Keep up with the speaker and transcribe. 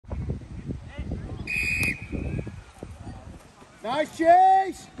Nice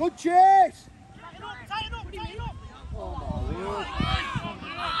chase! Good chase! Tighten up! Oh my word.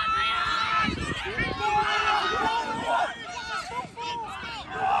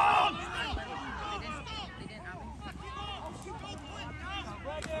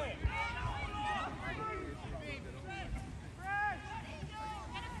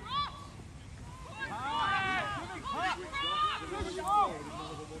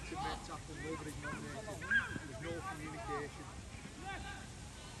 There's no communication.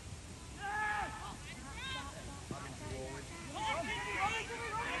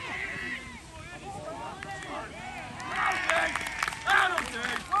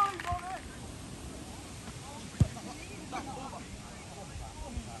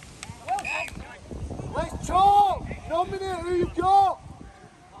 Let's talk! Nominate who you've got!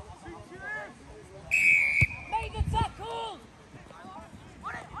 Make the tackle!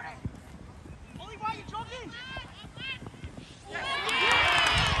 Ollie, why are you jogging?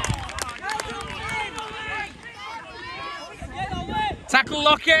 Tackle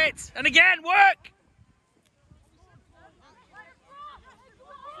Lockett! And again, work!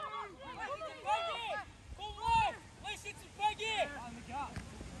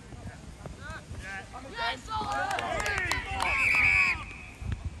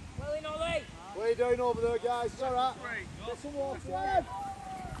 What are you doing over there, guys? It's alright. Get some water, lads.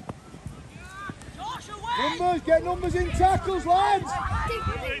 Numbers, get numbers in tackles, lads.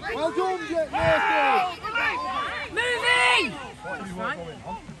 Well done, Nathan. Moving!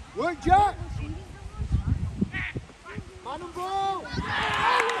 Work, Jack. Man and ball.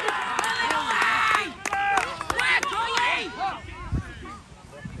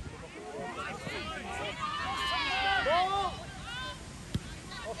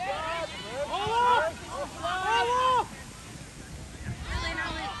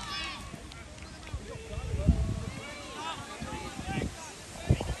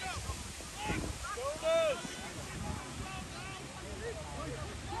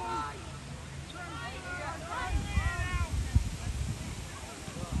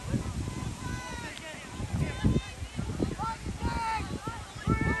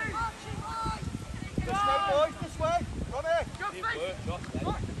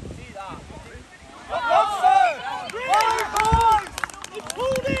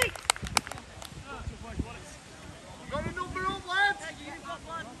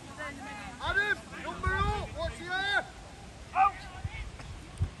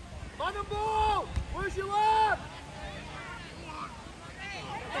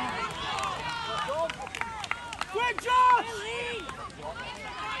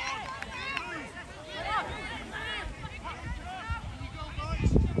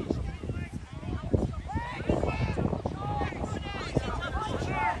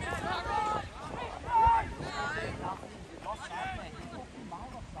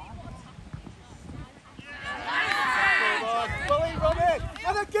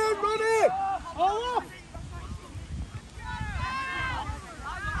 Ball.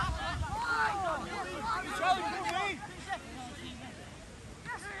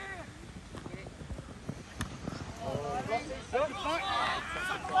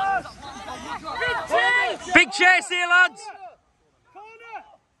 Big chase here, lads!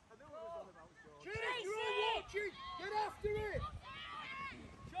 Get after it!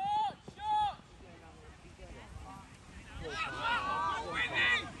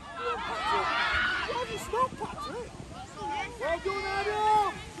 Stop, Patrick! Well done,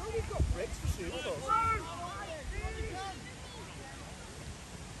 Adam! We've got bricks to shoot with us.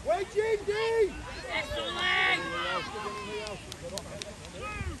 Wedge in, D!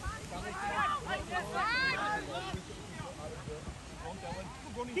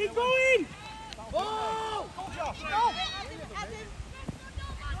 Keep going! Ball! Go, Josh! Go!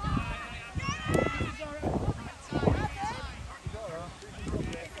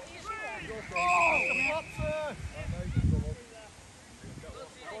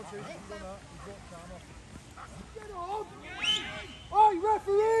 Get on! Oi,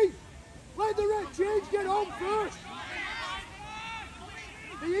 referee! Let the red change get on first!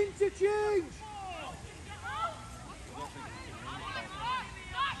 The interchange!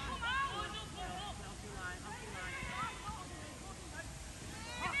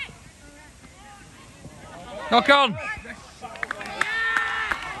 Knock on!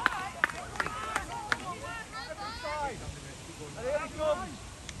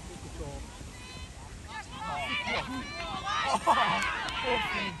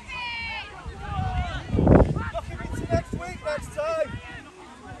 Next week, next time!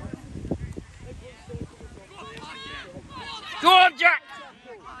 Go on, Jack!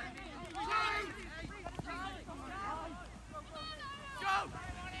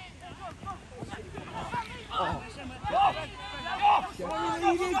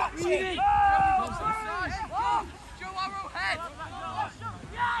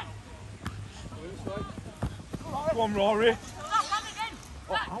 Go on, Rory.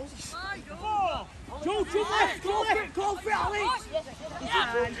 Joe, to left, go for it, Alex.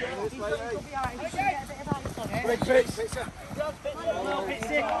 Big Fitz.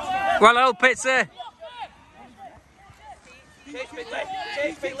 Well held, Pitsy.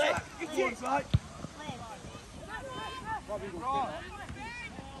 Chase Finley. Right.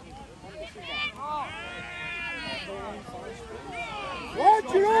 Watch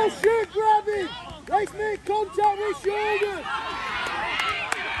your own shirt grabbing! Let's make contact with shoulders!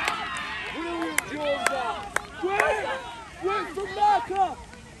 Brilliant, Jones! Quick! Quick from marker!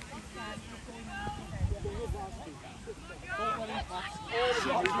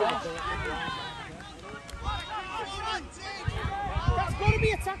 That's got to be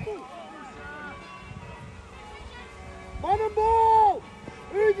a tackle. Man and ball!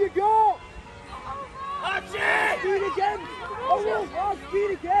 Who've you got? That's it. Speed again! Oh,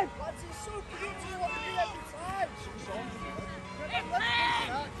 speed again! That's it, so predictable what we do every time.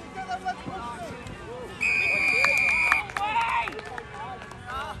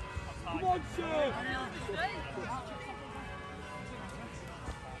 Come on, sir!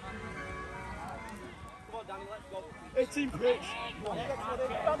 18 pricks.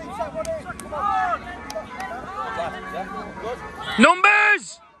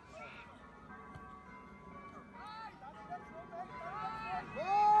 Numbers!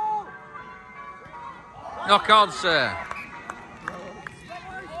 Knock on, sir.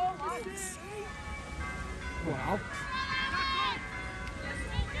 Wow.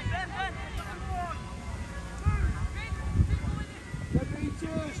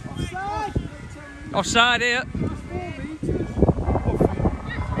 Offside! Offside here.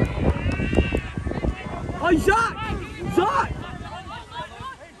 Oh, Zach! Zach!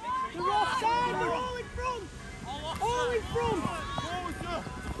 They're offside, they're all in front. All in front.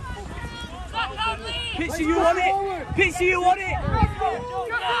 Pitsy, you want it! Pitsy, you want it!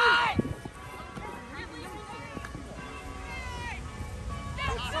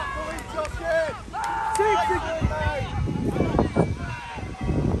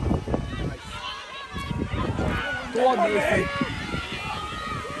 Go on, Nathan.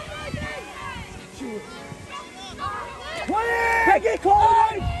 Peggy, call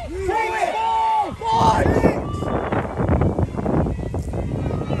it! Take it!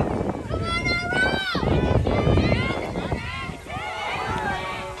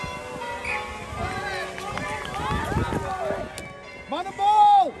 Man the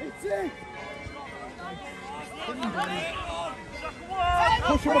ball! It's it!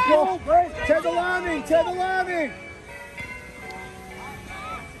 Push him across! Take the line in! Take the line in!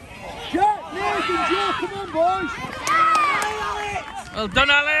 Jack, Nathan, Joe, come on, boys! Well done,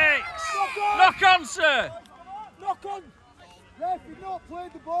 Alex. Knock on, sir. Knock on! Ref, you've not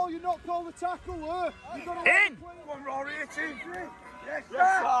played the ball, you've not called the tackle, You've got to In. Come on, Rory, 18! Yes,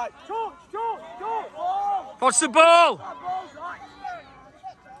 sir! Touch! What's the ball?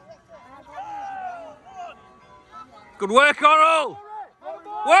 Good work, Oral.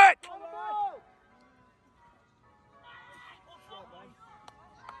 Work.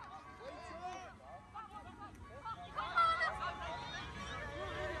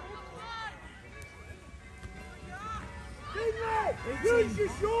 Use your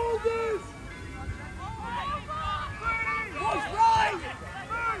shoulders! What's right?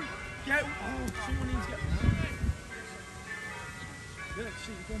 Get... Oh, someone needs to get... Yeah,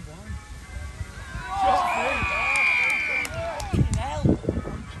 shit, you're going blind. Fucking hell.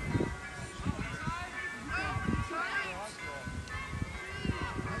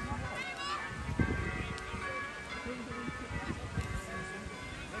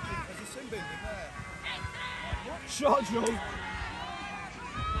 Shot, Joe.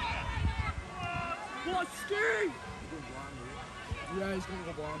 What, Steve? Yeah, he's going to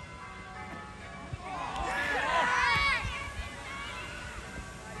go blind.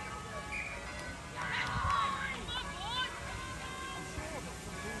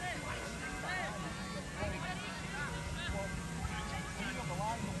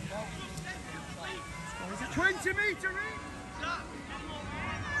 Is it 20 metre in?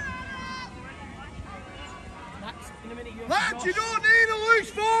 Lads, you don't need a loose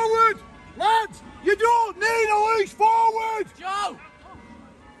forward! Lads, you don't need a loose forward! Joe.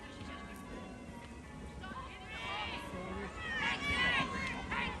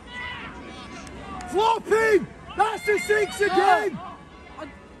 Flopping! That's the 6 again!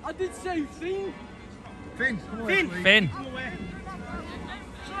 I did say Finn. Finn, come away, please. Finn. Come away.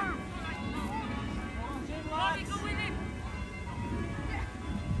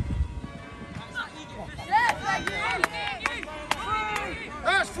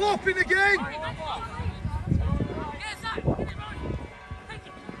 That's flopping again.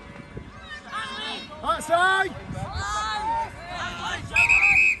 That's high.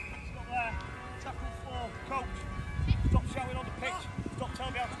 Coach, stop shouting on the pitch. Stop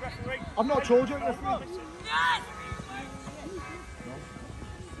telling me how to referee. I've not told you, referee.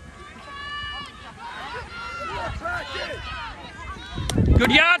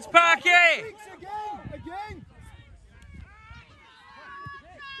 Good yards, Parky! Again.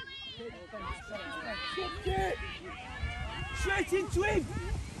 Straight into him.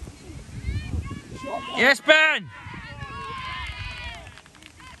 Yes, Ben!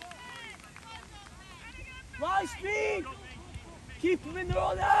 High speed. Keep him in the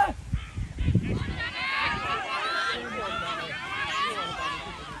order.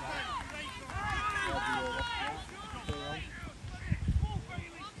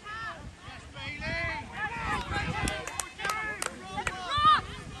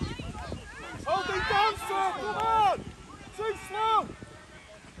 Holding down, sir. Come on. Too slow.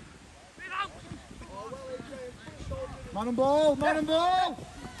 Man and ball.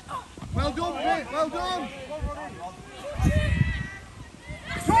 Well done, mate. Well done.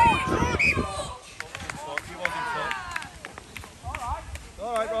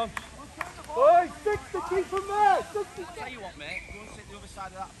 All right, Ron. Boys, 60 keep from there. 60. Tell you what, mate, go and sit the other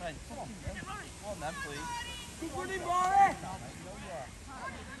side of that fence. Come on then, please. Keep running, Barry.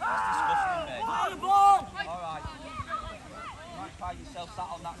 That's disgusting, mate. Out the ball. All right. You might find yourself sat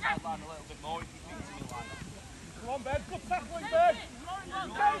on that sideline a little bit more if you think to me like that. Come on, Ben. Good tackling, Ben.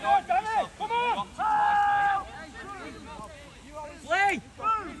 Come on, Danny. Come on. Lee.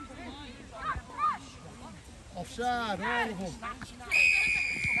 Offside, all of them.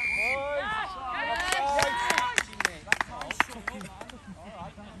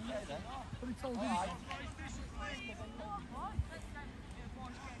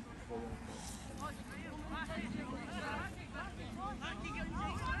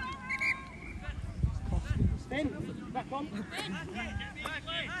 Back on.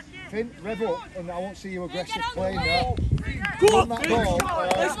 Finn, rev up, and I won't see you aggressive playing there. Go on, that Finn. ball.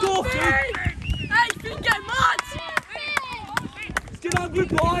 Let's go, Finn. Hey, Finn, get mad! Let's get hungry,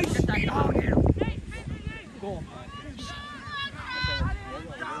 boys. Go on.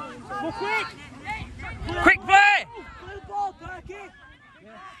 Go quick. Quick play! Play the ball, Perky.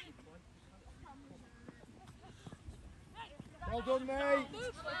 Well done, mate.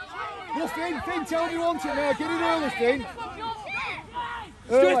 Go, Finn. Finn, tell me you want it now. Get it early, Finn.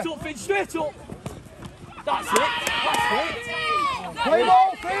 Straight up, Finn, straight up. That's it. Play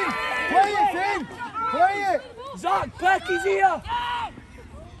ball, Finn. Play it, Finn. Play it. Zach, Perky's here.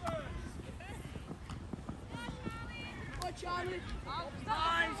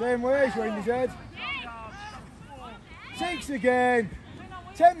 Same way, he's wearing his head. 6 again.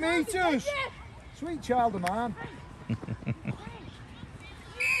 10 metres. Sweet child of man.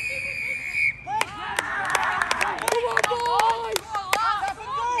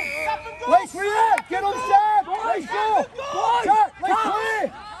 Let's react. Get on side. Let's go. Jack, let's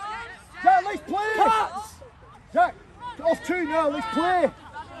play. Jack, let's play. Jack, off 2 now. Let's play.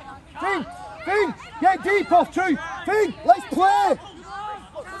 Finn, get deep off 2. Finn, let's play.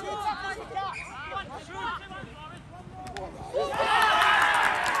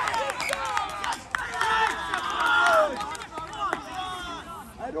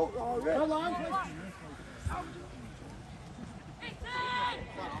 I don't know. Come on.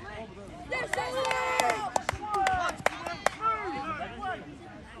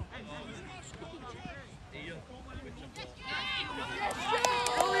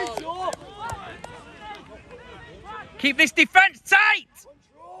 Keep this defence tight!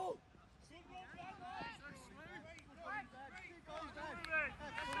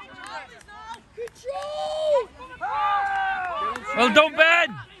 Well done,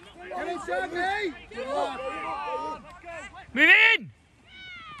 Ben! Get inside, mate. Move in!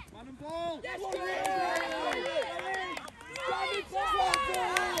 Man and ball. Yeah, watch it!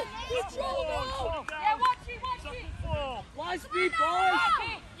 High speed, boys.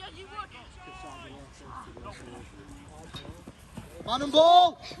 Man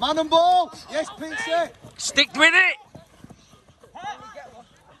and ball. Yes, Pixie. Stick with it!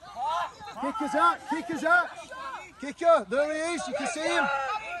 Kicker, Zach. Kicker, there he is. You can see him.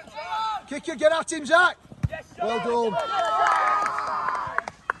 Kicker, get at him, Zach. Well done.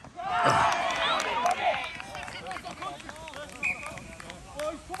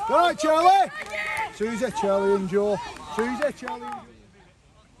 All right, Charlie. Susie, Charlie and Joe. Susie, Charlie and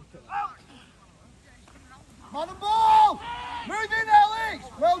Joe. Man and ball. Move in, Alex.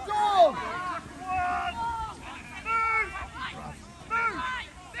 Well done.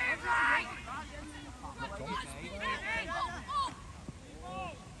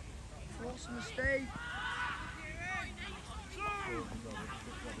 What's the mistake?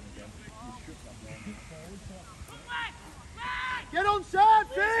 Get on side,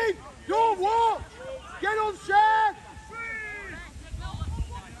 Finn! Don't walk! Get on side!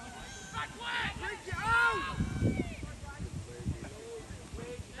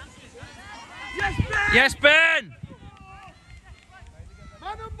 Yes, Ben!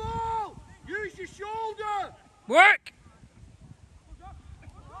 Man and ball! Use your shoulder! Work!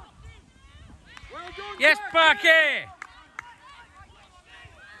 Well done, Yes, Jack. Parky!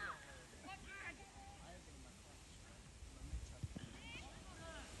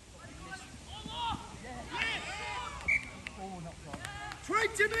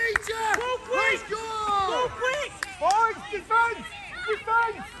 Meter! Go quick! Let's go! Go quick! Boys, defence!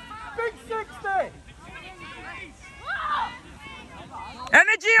 Defence! Big 60!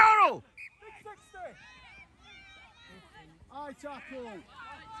 Energy, Oral! Big 60! High tackle!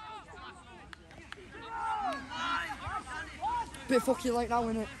 Bit fucky like now,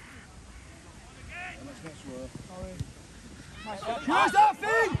 innit? Choose that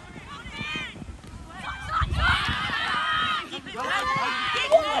thing!